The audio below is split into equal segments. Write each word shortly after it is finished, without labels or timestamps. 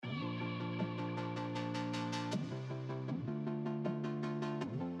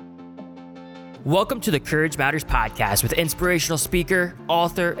Welcome to the Courage Matters podcast with inspirational speaker,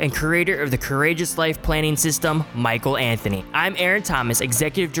 author, and creator of the Courageous Life Planning System, Michael Anthony. I'm Aaron Thomas,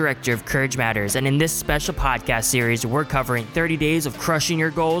 Executive Director of Courage Matters, and in this special podcast series, we're covering 30 days of crushing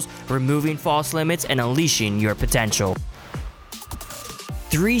your goals, removing false limits, and unleashing your potential.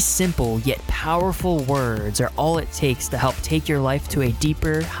 3 simple yet powerful words are all it takes to help take your life to a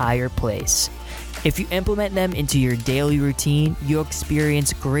deeper, higher place. If you implement them into your daily routine, you'll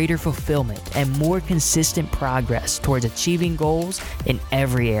experience greater fulfillment and more consistent progress towards achieving goals in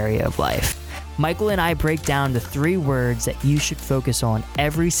every area of life. Michael and I break down the 3 words that you should focus on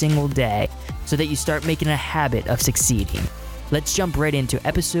every single day so that you start making a habit of succeeding. Let's jump right into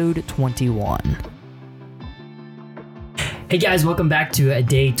episode 21. Hey guys, welcome back to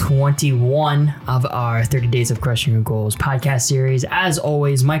day 21 of our 30 Days of Crushing Your Goals podcast series. As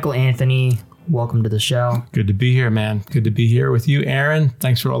always, Michael Anthony, welcome to the show. Good to be here, man. Good to be here with you, Aaron.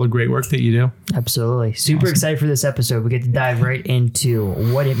 Thanks for all the great work that you do. Absolutely. Super excited for this episode. We get to dive right into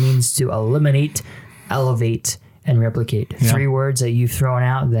what it means to eliminate, elevate, and replicate. 3 words that you've thrown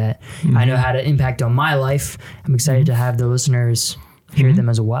out that I know had an impact on my life. I'm excited to have the listeners hear them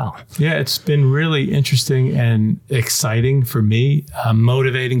as well. Yeah, it's been really interesting and exciting for me,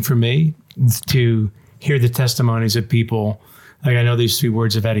 motivating for me to hear the testimonies of people. Like, I know these 3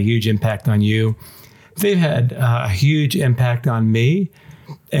 words have had a huge impact on you. They've had a huge impact on me,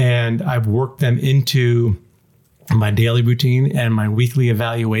 and I've worked them into my daily routine and my weekly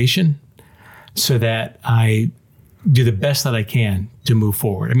evaluation so that I do the best that I can to move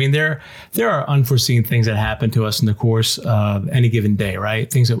forward. I mean, there are unforeseen things that happen to us in the course of any given day, right?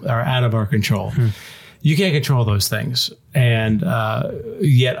 Things that are out of our control. You can't control those things. And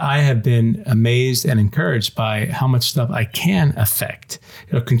yet I have been amazed and encouraged by how much stuff I can affect.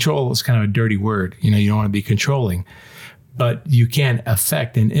 Control is kind of a dirty word. You don't want to be controlling, but you can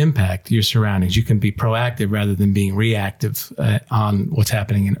affect and impact your surroundings. You can be proactive rather than being reactive on what's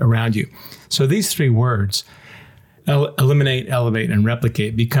happening around you. So these 3 words, eliminate, elevate, and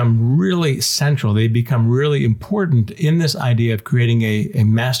replicate, become really central. They become really important in this idea of creating a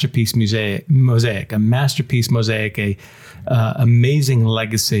masterpiece mosaic, a masterpiece mosaic, a amazing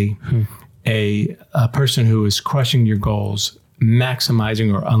legacy, a person who is crushing your goals,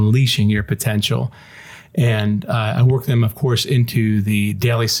 maximizing or unleashing your potential. And I work them, of course, into the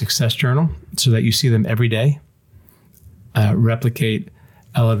daily success journal so that you see them every day. Replicate,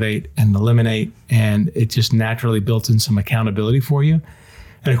 elevate, and eliminate, and it just naturally built in some accountability for you.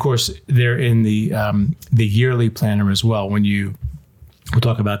 And of course, they're in the yearly planner as well. We'll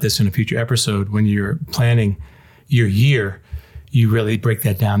talk about this in a future episode. When you're planning your year, you really break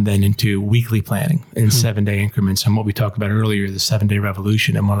that down then into weekly planning in 7-day increments, and what we talked about earlier, the 7-day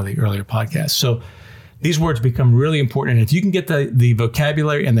revolution in one of the earlier podcasts. So these words become really important. And if you can get the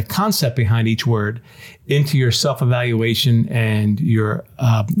vocabulary and the concept behind each word into your self-evaluation and your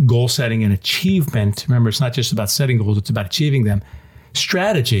goal setting and achievement, remember, it's not just about setting goals, it's about achieving them,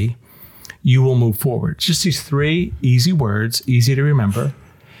 strategy, you will move forward. It's just these 3 easy words, easy to remember,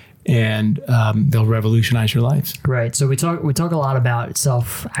 and they'll revolutionize your life. Right. So we talk a lot about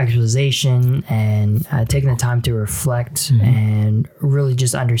self-actualization and taking the time to reflect and really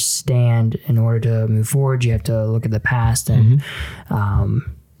just understand. In order to move forward, you have to look at the past and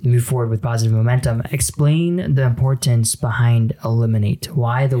move forward with positive momentum. Explain the importance behind eliminate.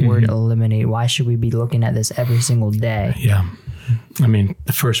 Why the word eliminate? Why should we be looking at this every single day? Yeah. I mean,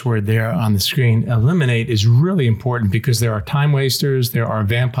 the first word there on the screen, eliminate, is really important because there are time wasters. There are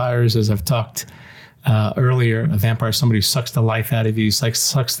vampires, as I've talked earlier. A vampire is somebody who sucks the life out of you,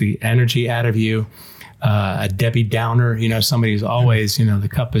 sucks the energy out of you. A Debbie Downer, somebody who's always, the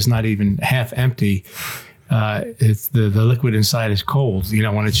cup is not even half empty. It's the liquid inside is cold,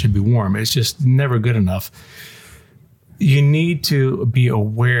 when it should be warm. It's just never good enough. You need to be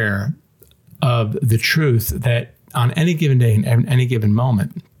aware of the truth that on any given day and any given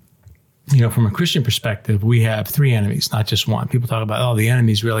moment, from a Christian perspective, we have 3 enemies, not just one. People talk about, the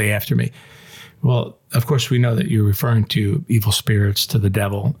enemy's really after me. Well, of course, we know that you're referring to evil spirits, to the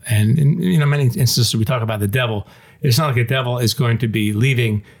devil. And in many instances, we talk about the devil. It's not like the devil is going to be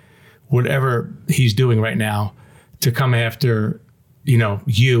leaving whatever he's doing right now to come after,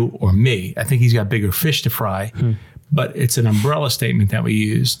 you or me. I think he's got bigger fish to fry. But it's an umbrella statement that we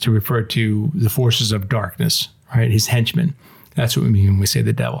use to refer to the forces of darkness, right? His henchmen. That's what we mean when we say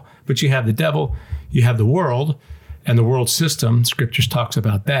the devil. But you have the devil, you have the world, and the world system. Scriptures talks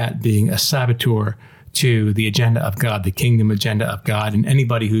about that being a saboteur to the agenda of God, the kingdom agenda of God, and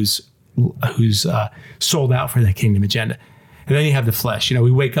anybody who's sold out for that kingdom agenda. And then you have the flesh.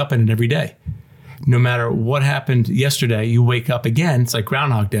 We wake up in it every day. No matter what happened yesterday, you wake up again. It's like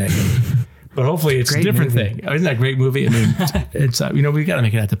Groundhog Day. But hopefully it's a different thing. Isn't that a great movie? I mean, it's we got to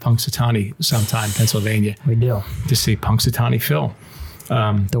make it out to Punxsutawney sometime, Pennsylvania. We do. To see Punxsutawney Phil.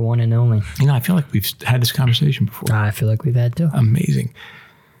 The one and only. I feel like we've had this conversation before. I feel like we've had too. Amazing.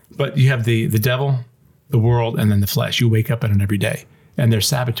 But you have the devil, the world, and then the flesh. You wake up in it every day. And they're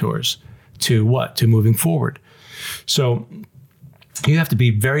saboteurs to what? To moving forward. So you have to be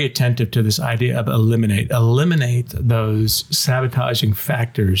very attentive to this idea of eliminate. Eliminate those sabotaging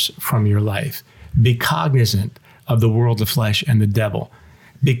factors from your life. Be cognizant of the world, the flesh, and the devil.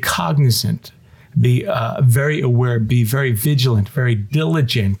 Be cognizant. Be very aware. Be very vigilant, very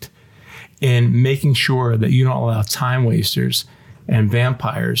diligent in making sure that you don't allow time wasters and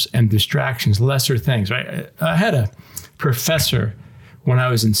vampires and distractions, lesser things, right? I had a professor when I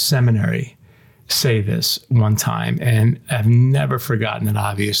was in seminary say this one time, and I've never forgotten it,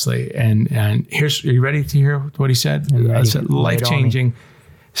 obviously. And are you ready to hear what he said? It's a life-changing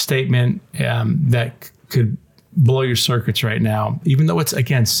statement that could blow your circuits right now. Even though it's,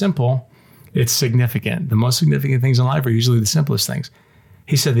 again, simple, it's significant. The most significant things in life are usually the simplest things.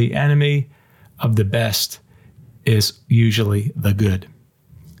 He said, the enemy of the best is usually the good.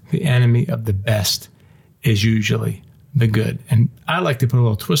 The enemy of the best is usually the good. And I like to put a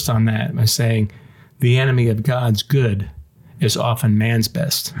little twist on that by saying the enemy of God's good is often man's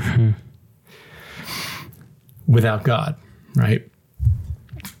best without God, right?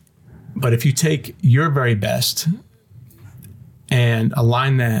 But if you take your very best and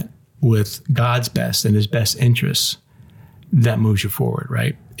align that with God's best and his best interests, that moves you forward,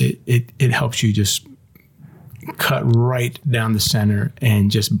 right? It helps you just cut right down the center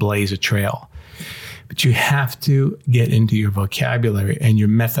and just blaze a trail. But you have to get into your vocabulary and your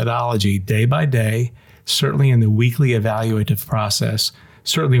methodology day by day, certainly in the weekly evaluative process,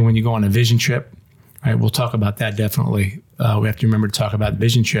 certainly when you go on a vision trip, right? We'll talk about that definitely. We have to remember to talk about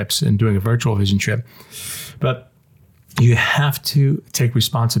vision trips and doing a virtual vision trip. But you have to take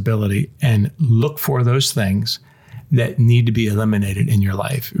responsibility and look for those things that need to be eliminated in your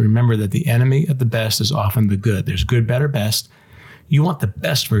life. Remember that the enemy of the best is often the good. There's good, better, best. You want the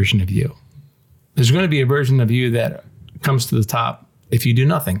best version of you. There's going to be a version of you that comes to the top if you do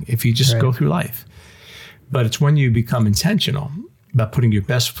nothing, if you just go through life. But it's when you become intentional about putting your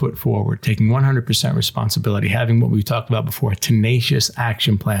best foot forward, taking 100% responsibility, having what we talked about before, a tenacious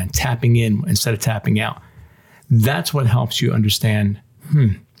action plan, tapping in instead of tapping out. That's what helps you understand,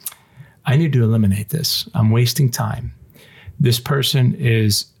 I need to eliminate this. I'm wasting time. This person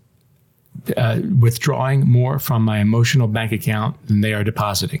is withdrawing more from my emotional bank account than they are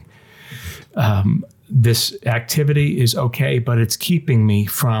depositing. This activity is okay, but it's keeping me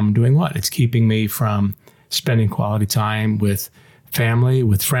from doing what? It's keeping me from spending quality time with family,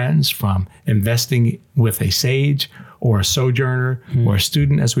 with friends, from investing with a sage or a sojourner or a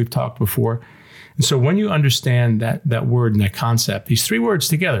student, as we've talked before. And so when you understand that word and that concept, these three words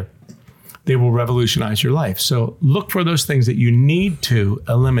together, they will revolutionize your life. So look for those things that you need to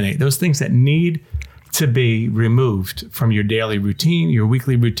eliminate, those things that need to be removed from your daily routine, your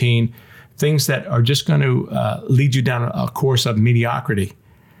weekly routine, things that are just going to lead you down a course of mediocrity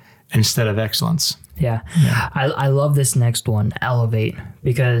instead of excellence. Yeah. I love this next one, elevate,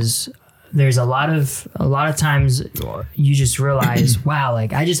 because there's a lot of times you just realize, wow,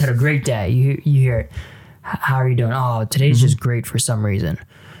 like I just had a great day. You hear it. How are you doing? Oh, today's just great for some reason.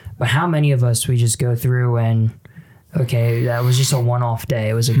 But how many of us, we just go through and, okay, that was just a one-off day.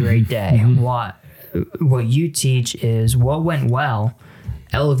 It was a great day. What you teach is what went well,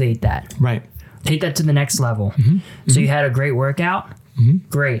 elevate that. Right. Take that to the next level. So you had a great workout?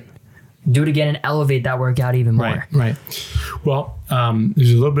 Great. Do it again and elevate that workout even more. Right. Well,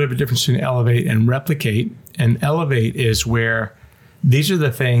 there's a little bit of a difference between elevate and replicate. And elevate is where these are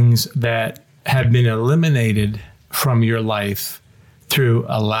the things that have been eliminated from your life through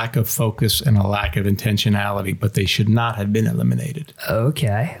a lack of focus and a lack of intentionality, but they should not have been eliminated.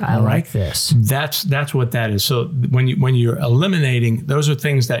 Okay, I like this. That's what that is. So when you're eliminating, those are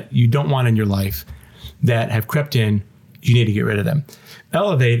things that you don't want in your life that have crept in. You need to get rid of them.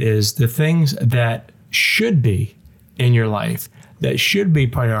 Elevate is the things that should be in your life, that should be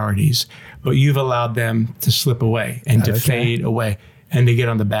priorities, but you've allowed them to slip away and to fade away and to get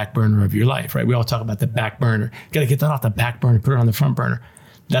on the back burner of your life, right? We all talk about the back burner. You got to get that off the back burner, put it on the front burner.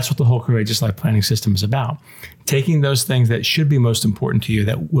 That's what the whole Courageous Life Planning System is about. Taking those things that should be most important to you,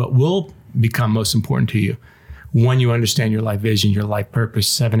 that will become most important to you when you understand your life vision, your life purpose,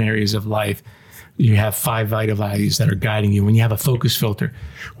 7 areas of life. You have 5 vital values that are guiding you. When you have a focus filter,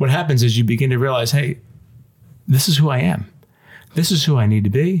 what happens is you begin to realize, hey, this is who I am. This is who I need to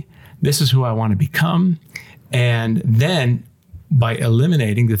be. This is who I want to become. And then by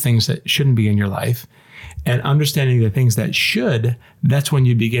eliminating the things that shouldn't be in your life and understanding the things that should, that's when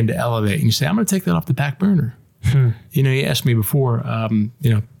you begin to elevate. And you say, I'm going to take that off the back burner. You know, you asked me before,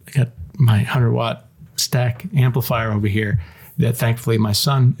 you know, I got my 100-watt stack amplifier over here that thankfully my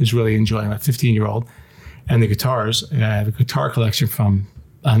son is really enjoying, my 15-year-old, and the guitars. I have a guitar collection from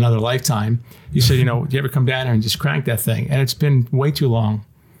another lifetime. You said, you know, do you ever come down here and just crank that thing? And it's been way too long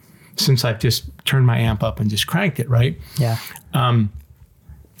since I've just turned my amp up and just cranked it, right? Yeah.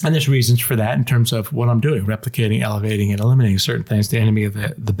 And there's reasons for that in terms of what I'm doing, replicating, elevating, and eliminating certain things. The enemy of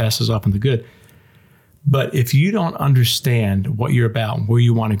the best is often the good. But if you don't understand what you're about, where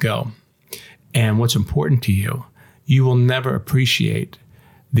you want to go, and what's important to you, you will never appreciate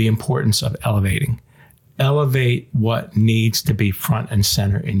the importance of elevating. Elevate what needs to be front and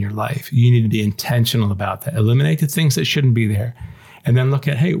center in your life. You need to be intentional about that. Eliminate the things that shouldn't be there. And then look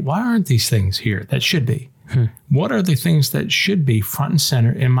at, hey, why aren't these things here that should be? What are the things that should be front and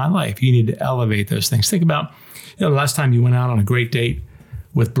center in my life? You need to elevate those things. Think about, you know, the last time you went out on a great date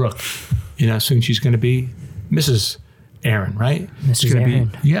with Brooke. You know, soon she's going to be Mrs. Aaron, right? Mrs.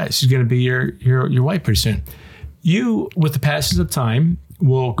 Aaron. She's going to be your wife pretty soon. You, with the passage of time,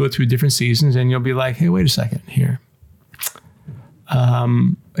 will go through different seasons, and you'll be like, hey, wait a second here.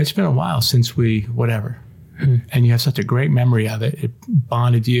 It's been a while since we whatever. And you have such a great memory of it. It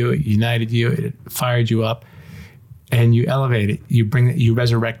bonded you, it united you, it fired you up, and you elevate it. You bring it, you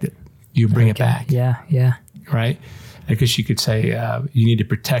resurrect it, you bring it back. Yeah. Right? I guess you could say you need to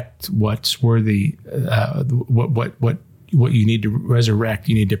protect what's worthy, what you need to resurrect.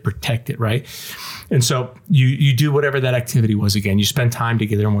 You need to protect it, right? And so you do whatever that activity was again. You spend time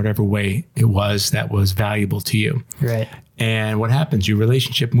together in whatever way it was that was valuable to you. Right. And what happens? Your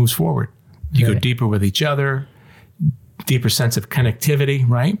relationship moves forward. You go deeper with each other, deeper sense of connectivity,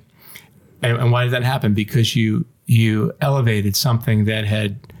 right? And why did that happen? Because you elevated something that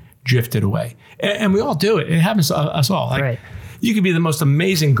had drifted away. And we all do it. It happens to us all. Like, you could be the most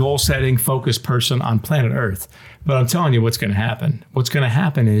amazing goal-setting, focused person on planet Earth, but I'm telling you what's going to happen. What's going to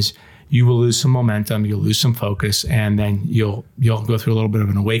happen is you will lose some momentum, you'll lose some focus, and then you'll go through a little bit of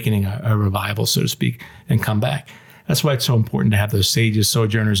an awakening, a revival, so to speak, and come back. That's why it's so important to have those sages,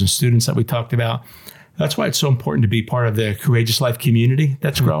 sojourners, and students that we talked about. That's why it's so important to be part of the Courageous Life community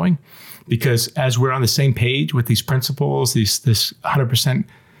that's growing, because as we're on the same page with these principles, this 100%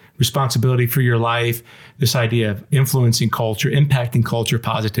 responsibility for your life, this idea of influencing culture, impacting culture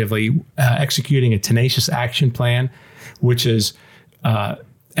positively, executing a tenacious action plan, which is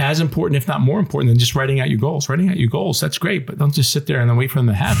as important, if not more important, than just writing out your goals. Writing out your goals, that's great, but don't just sit there and then wait for them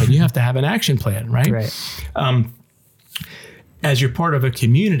to happen. You have to have an action plan, right? As you're part of a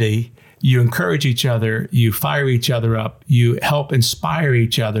community, you encourage each other, you fire each other up, you help inspire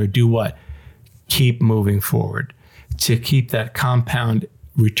each other. Do what? Keep moving forward to keep that compound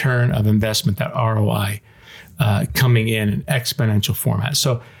return of investment, that ROI, coming in an exponential format.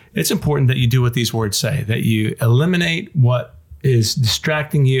 So it's important that you do what these words say, that you eliminate what is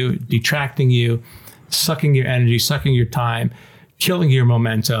distracting you, detracting you, sucking your energy, sucking your time, killing your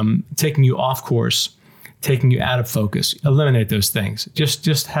momentum, taking you off course, taking you out of focus. Eliminate those things.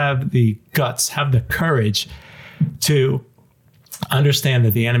 Just have the guts, have the courage to understand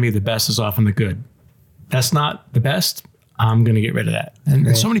that the enemy of the best is often the good. That's not the best. I'm going to get rid of that.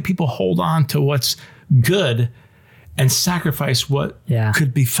 And so many people hold on to what's good and sacrifice what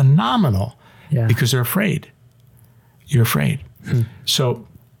could be phenomenal because they're afraid. You're afraid. So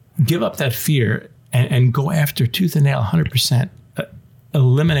give up that fear and go after tooth and nail 100%.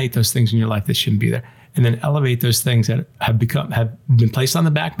 Eliminate those things in your life that shouldn't be there. And then elevate those things that have been placed on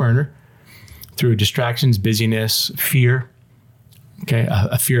the back burner through distractions, busyness, fear. Okay,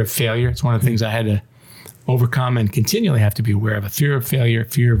 a fear of failure. It's one of the things I had to overcome and continually have to be aware of. A fear of failure,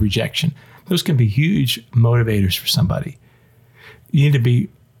 fear of rejection. Those can be huge motivators for somebody. You need to be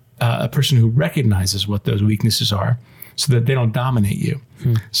a person who recognizes what those weaknesses are so that they don't dominate you.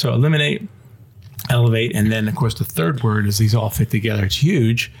 So eliminate, elevate, and then of course the third word is these all fit together. It's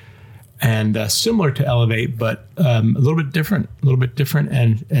huge. And similar to elevate, but a little bit different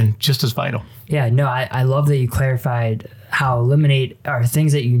and just as vital. Yeah, no, I love that you clarified how eliminate are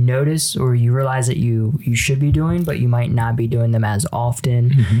things that you notice or you realize that you should be doing, but you might not be doing them as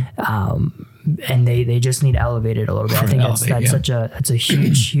often. And they just need elevated a little bit. I think that's a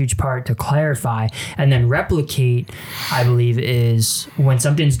huge part to clarify. And then replicate, I believe, is when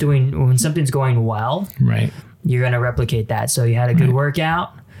something's going well, right? You're going to replicate that. So you had a good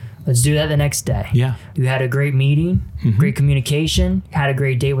workout. Let's do that the next day. Yeah. You had a great meeting, great communication, had a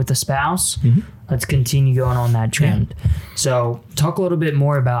great date with the spouse. Let's continue going on that trend. Yeah. So talk a little bit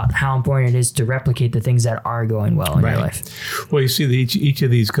more about how important it is to replicate the things that are going well in your life. Well, you see each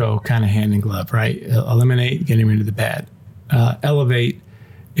of these go kind of hand in glove, right? Eliminate, getting rid of the bad. Elevate,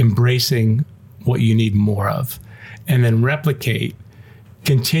 embracing what you need more of. And then replicate,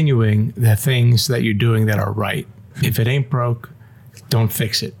 continuing the things that you're doing that are right. If it ain't broke, don't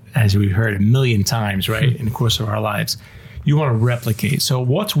fix it, as we've heard a million times, right, in the course of our lives. You want to replicate. So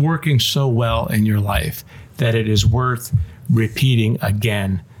what's working so well in your life that it is worth repeating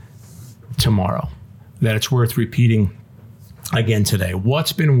again tomorrow, that it's worth repeating again today?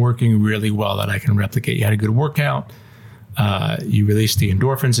 What's been working really well that I can replicate? You had a good workout. You released the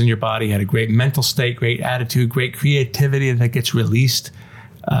endorphins in your body. You had a great mental state, great attitude, great creativity that gets released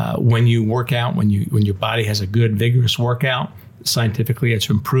when you work out, when your body has a good, vigorous workout. Scientifically, it's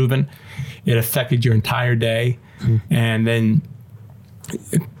been proven. It affected your entire day. And then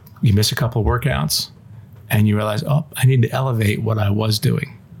you miss a couple of workouts and you realize, oh, I need to elevate what I was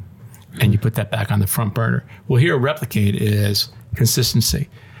doing. And you put that back on the front burner. Well, here, replicate is consistency,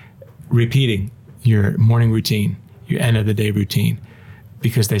 repeating your morning routine, your end of the day routine,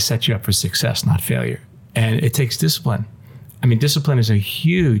 because they set you up for success, not failure. And it takes discipline. I mean, discipline is a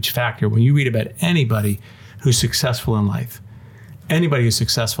huge factor when you read about anybody who's successful in life. Anybody who's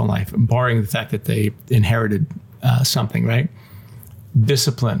successful in life, barring the fact that they inherited something, right?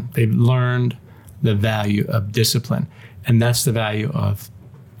 Discipline. They've learned the value of discipline. And that's the value of,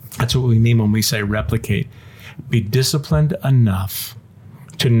 that's what we mean when we say replicate. Be disciplined enough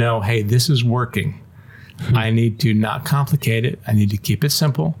to know, hey, this is working. I need to not complicate it. I need to keep it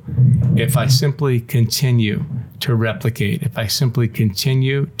simple. If I simply continue to replicate, if I simply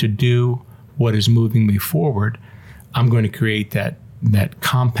continue to do what is moving me forward, I'm going to create that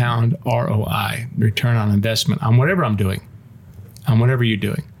compound ROI, return on investment, on whatever I'm doing, on whatever you're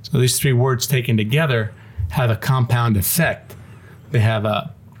doing. So these three words taken together have a compound effect. They have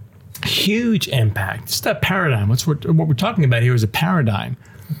a huge impact. It's that paradigm. What we're talking about here is a paradigm,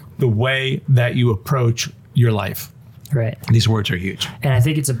 the way that you approach your life. Right. These words are huge. And I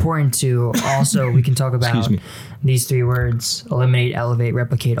think it's important to also, we can talk about these three words, eliminate, elevate,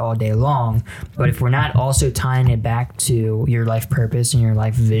 replicate all day long. But if we're not also tying it back to your life purpose and your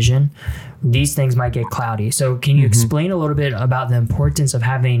life vision, these things might get cloudy. So can you explain a little bit about the importance of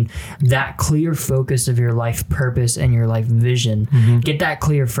having that clear focus of your life purpose and your life vision? Get that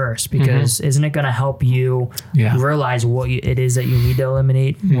clear first, because isn't it going to help you realize what it is that you need to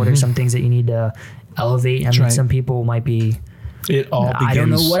eliminate? What are some things that you need to elevate? I mean, some people might be, I don't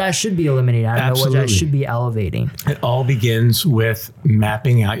know what I should be eliminating. I don't know what I should be elevating. It all begins with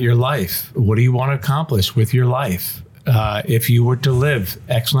mapping out your life. What do you want to accomplish with your life? If you were to live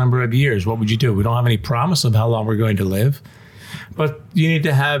X number of years, what would you do? We don't have any promise of how long we're going to live, but you need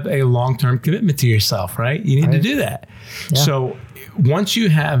to have a long-term commitment to yourself, right? You need to do that. Yeah. So once you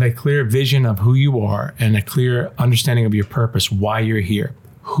have a clear vision of who you are and a clear understanding of your purpose, why you're here,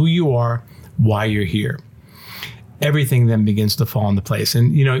 who you are, why you're here, everything then begins to fall into place.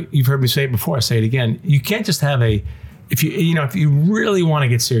 And, you know, you've heard me say it before, I say it again. You can't just have if you really want to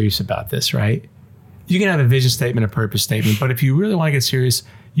get serious about this, right? You can have a vision statement, a purpose statement, but if you really want to get serious,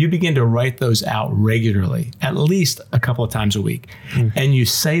 you begin to write those out regularly, at least a couple of times a week. And you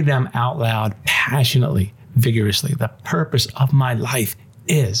say them out loud, passionately, vigorously. The purpose of my life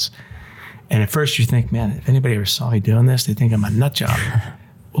is. And at first you think, man, if anybody ever saw me doing this, they think I'm a nut job.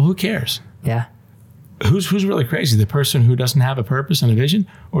 Well, who cares? Yeah. Who's really crazy? The person who doesn't have a purpose and a vision,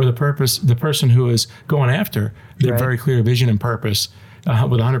 or the person who is going after their very clear vision and purpose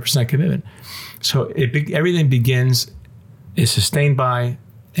with 100% commitment? So everything is sustained by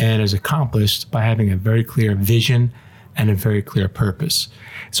and is accomplished by having a very clear vision and a very clear purpose.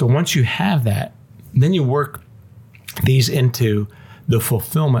 So once you have that, then you work these into the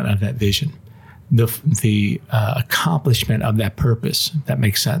fulfillment of that vision, the accomplishment of that purpose. If that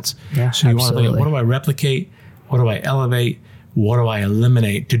makes sense. Yeah, so you want to think, what do I replicate? What do I elevate? What do I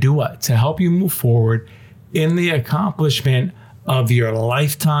eliminate? To do what? To help you move forward in the accomplishment of your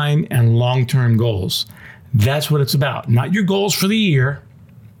lifetime and long-term goals. That's what it's about. Not your goals for the year.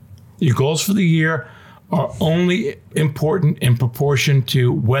 Your goals for the year are only important in proportion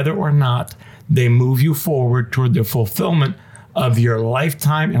to whether or not they move you forward toward the fulfillment of your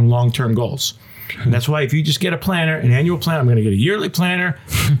lifetime and long-term goals. And that's why if you just get a planner, an annual planner, I'm going to get a yearly planner,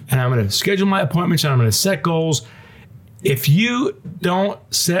 and I'm going to schedule my appointments, and I'm going to set goals. If you don't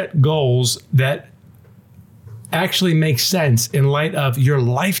set goals that actually make sense in light of your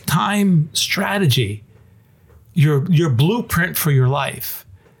lifetime strategy, your blueprint for your life,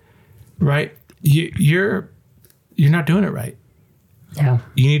 right? You're not doing it right. Yeah.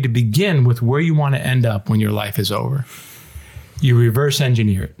 You need to begin with where you want to end up when your life is over. You reverse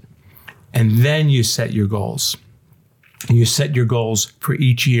engineer it. And then you set your goals. You set your goals for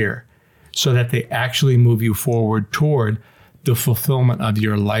each year so that they actually move you forward toward the fulfillment of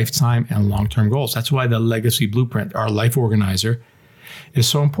your lifetime and long-term goals. That's why the Legacy Blueprint, our life organizer, is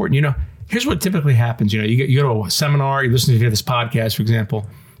so important. You know, here's what typically happens. You know, you go to a seminar, you listen to this podcast, for example,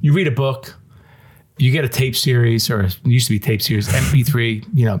 you read a book, you get a tape series, or it used to be tape series, MP3,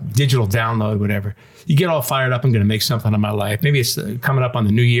 you know, digital download, whatever. You get all fired up, I'm going to make something of my life. Maybe it's coming up on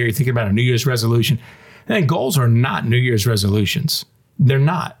the new year, you're thinking about a New Year's resolution. And goals are not New Year's resolutions. They're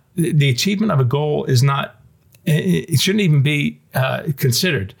not. The achievement of a goal is not, it shouldn't even be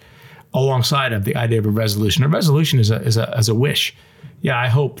considered alongside of the idea of a resolution. A resolution is a wish. Yeah, I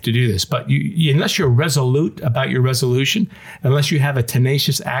hope to do this. But you, unless you're resolute about your resolution, unless you have a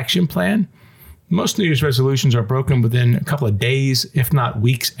tenacious action plan, most New Year's resolutions are broken within a couple of days, if not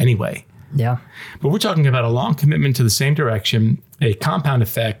weeks anyway. Yeah. But we're talking about a long commitment to the same direction, a compound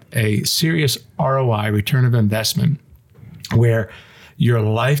effect, a serious ROI, return of investment, where your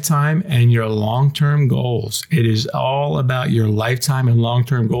lifetime and your long-term goals, it is all about your lifetime and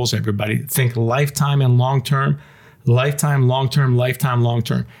long-term goals, everybody. Think lifetime and long-term, lifetime, long-term, lifetime,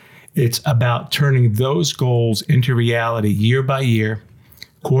 long-term. It's about turning those goals into reality year by year,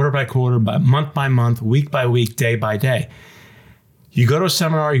 quarter by quarter, by month, week by week, day by day. You go to a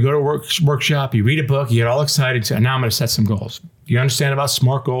seminar, you go to a workshop, you read a book, you get all excited, and say, now I'm going to set some goals. You understand about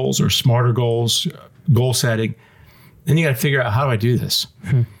SMART goals or smarter goals, goal setting. Then you got to figure out, how do I do this?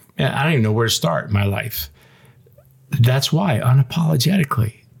 And I don't even know where to start in my life. That's why,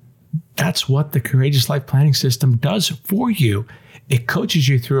 unapologetically, that's what the Courageous Life Planning System does for you. It coaches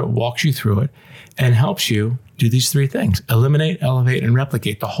you through it, walks you through it, and helps you do these three things: eliminate, elevate, and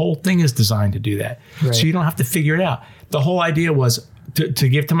replicate. The whole thing is designed to do that. Right. So you don't have to figure it out. The whole idea was to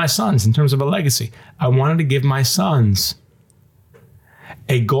give to my sons in terms of a legacy. I wanted to give my sons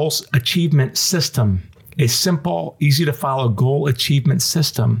a goal achievement system, a simple, easy to follow goal achievement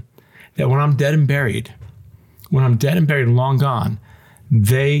system that when I'm dead and buried and long gone,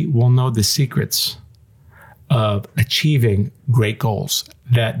 they will know the secrets of achieving great goals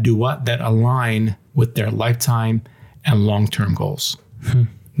that do what? That align with their lifetime and long-term goals,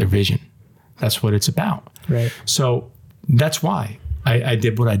 their vision. That's what it's about. Right. So that's why I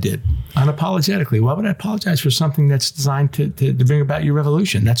did what I did, unapologetically. Why would I apologize for something that's designed to bring about your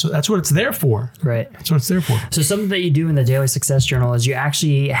revolution? That's what it's there for. Right. That's what it's there for. So something that you do in the Daily Success Journal is you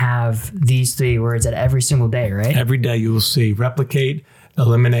actually have these three words at every single day, right? Every day you will see replicate,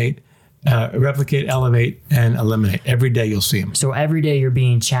 eliminate, elevate, and eliminate. Every day you'll see them. So every day you're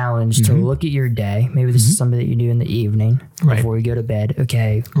being challenged to look at your day. Maybe this is something that you do in the evening before you go to bed.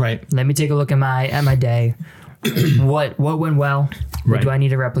 Okay. Right. Let me take a look at my day. What went well? What do I need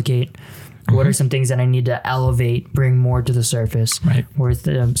to replicate? What are some things that I need to elevate, bring more to the surface? Right. What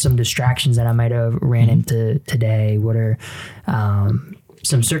are some distractions that I might have ran into today? What are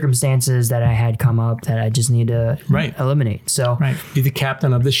some circumstances that I had come up that I just need to eliminate? So be the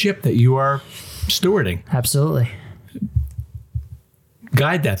captain of the ship that you are stewarding. Absolutely.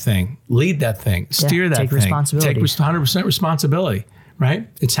 Guide that thing, lead that thing, steer that thing. Take responsibility. Take 100% responsibility. Right?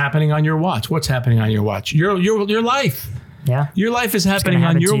 It's happening on your watch. What's happening on your watch? Your life. Yeah. Your life is happening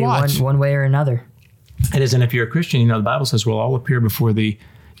on your watch. One way or another. It is. And if you're a Christian, you know, the Bible says we'll all appear before the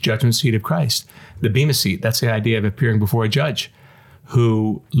judgment seat of Christ. The Bema seat, that's the idea of appearing before a judge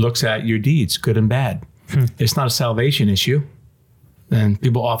who looks at your deeds, good and bad. It's not a salvation issue. And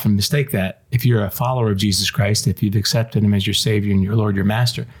people often mistake that. If you're a follower of Jesus Christ, if you've accepted him as your Savior and your Lord, your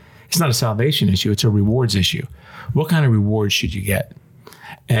Master, it's not a salvation issue. It's a rewards issue. What kind of rewards should you get?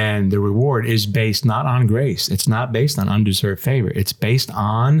 And the reward is based not on grace. It's not based on undeserved favor. It's based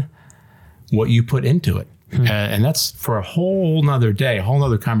on what you put into it. And that's for a whole nother day, a whole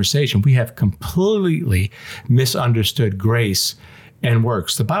nother conversation. We have completely misunderstood grace and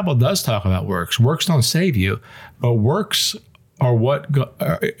works. The Bible does talk about works. Works don't save you, but works are what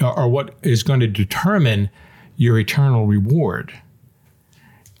is going to determine your eternal reward.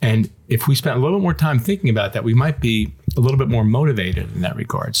 And if we spent a little bit more time thinking about that, we might be a little bit more motivated in that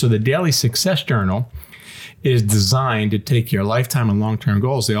regard. So the Daily Success Journal is designed to take your lifetime and long-term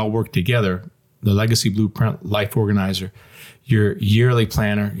goals. They all work together. The Legacy Blueprint, Life Organizer, your yearly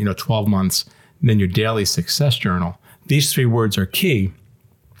planner, 12 months, and then your Daily Success Journal. These three words are key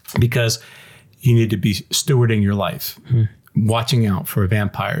because you need to be stewarding your life, watching out for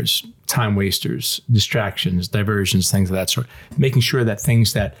vampires, time wasters, distractions, diversions, things of that sort, making sure that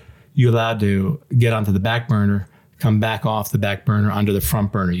things that you allowed to get onto the back burner come back off the back burner onto the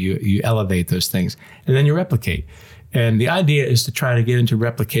front burner. You elevate those things, and then you replicate. And the idea is to try to get into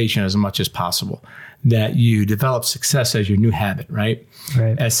replication as much as possible, that you develop success as your new habit, right?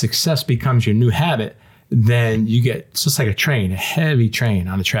 As success becomes your new habit, then you get, it's just like a train, a heavy train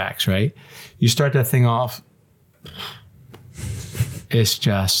on the tracks, right? You start that thing off, it's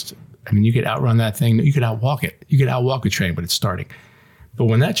just, I mean, you could outrun that thing, you could outwalk it. You could outwalk a train, but it's starting. But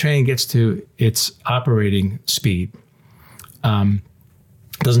when that train gets to its operating speed,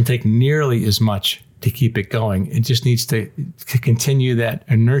 doesn't take nearly as much to keep it going. It just needs to continue that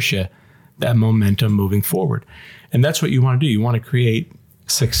inertia, that momentum moving forward. And that's what you want to do. You want to create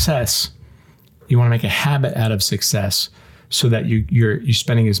success. You want to make a habit out of success so that you're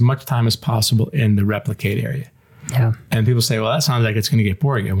spending as much time as possible in the replicate area. Yeah. And people say, well, that sounds like it's going to get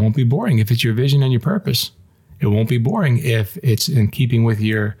boring. It won't be boring if it's your vision and your purpose. It won't be boring if it's in keeping with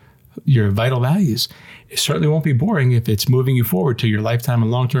your vital values. It certainly won't be boring if it's moving you forward to your lifetime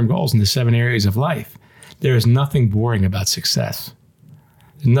and long-term goals in the 7 areas of life. There is nothing boring about success.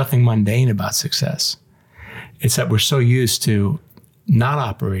 There's nothing mundane about success. It's that we're so used to not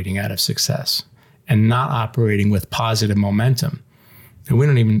operating out of success and not operating with positive momentum that we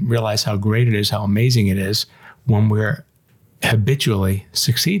don't even realize how great it is, how amazing it is when we're habitually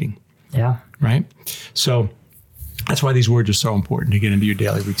succeeding. Yeah. Right? So that's why these words are so important to get into your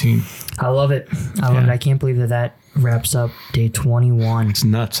daily routine. I love it. I love it. I can't believe that wraps up day 21. It's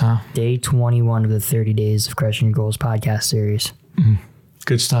nuts, huh? Day 21 of the 30 Days of Crushing Your Goals podcast series.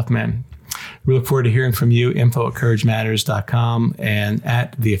 Good stuff, man. We look forward to hearing from you. info@couragematters.com and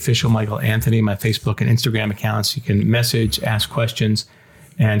at the official Michael Anthony, my Facebook and Instagram accounts. You can message, ask questions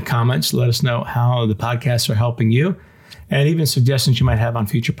and comments. Let us know how the podcasts are helping you and even suggestions you might have on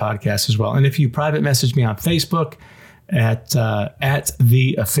future podcasts as well. And if you private message me on Facebook at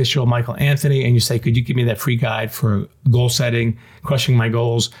the official Michael Anthony and you say, could you give me that free guide for goal setting, crushing my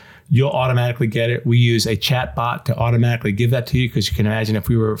goals, you'll automatically get it. We use a chat bot to automatically give that to you because you can imagine if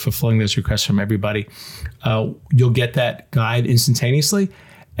we were fulfilling those requests from everybody, you'll get that guide instantaneously.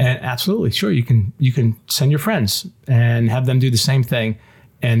 And absolutely, sure, you can send your friends and have them do the same thing.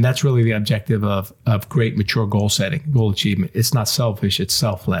 And that's really the objective of great mature goal setting, goal achievement. It's not selfish, it's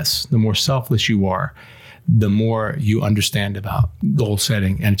selfless. The more selfless you are, the more you understand about goal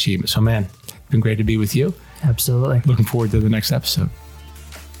setting and achievement. So man, it's been great to be with you. Absolutely. Looking forward to the next episode.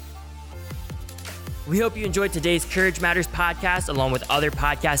 We hope you enjoyed today's Courage Matters podcast, along with other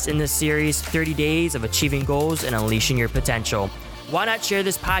podcasts in this series, 30 Days of Achieving Goals and Unleashing Your Potential. Why not share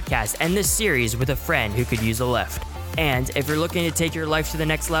this podcast and this series with a friend who could use a lift? And if you're looking to take your life to the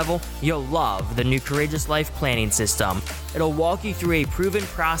next level, you'll love the new Courageous Life Planning System. It'll walk you through a proven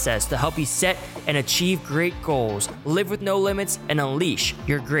process to help you set and achieve great goals, live with no limits, and unleash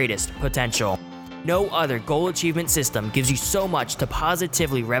your greatest potential. No other goal achievement system gives you so much to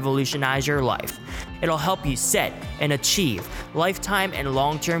positively revolutionize your life. It'll help you set and achieve lifetime and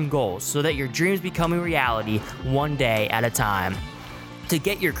long-term goals so that your dreams become a reality one day at a time. To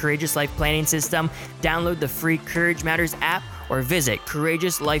get your Courageous Life Planning System, download the free Courage Matters app or visit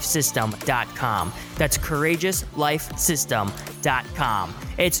CourageousLifeSystem.com. That's CourageousLifeSystem.com.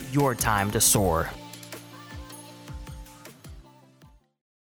 It's your time to soar.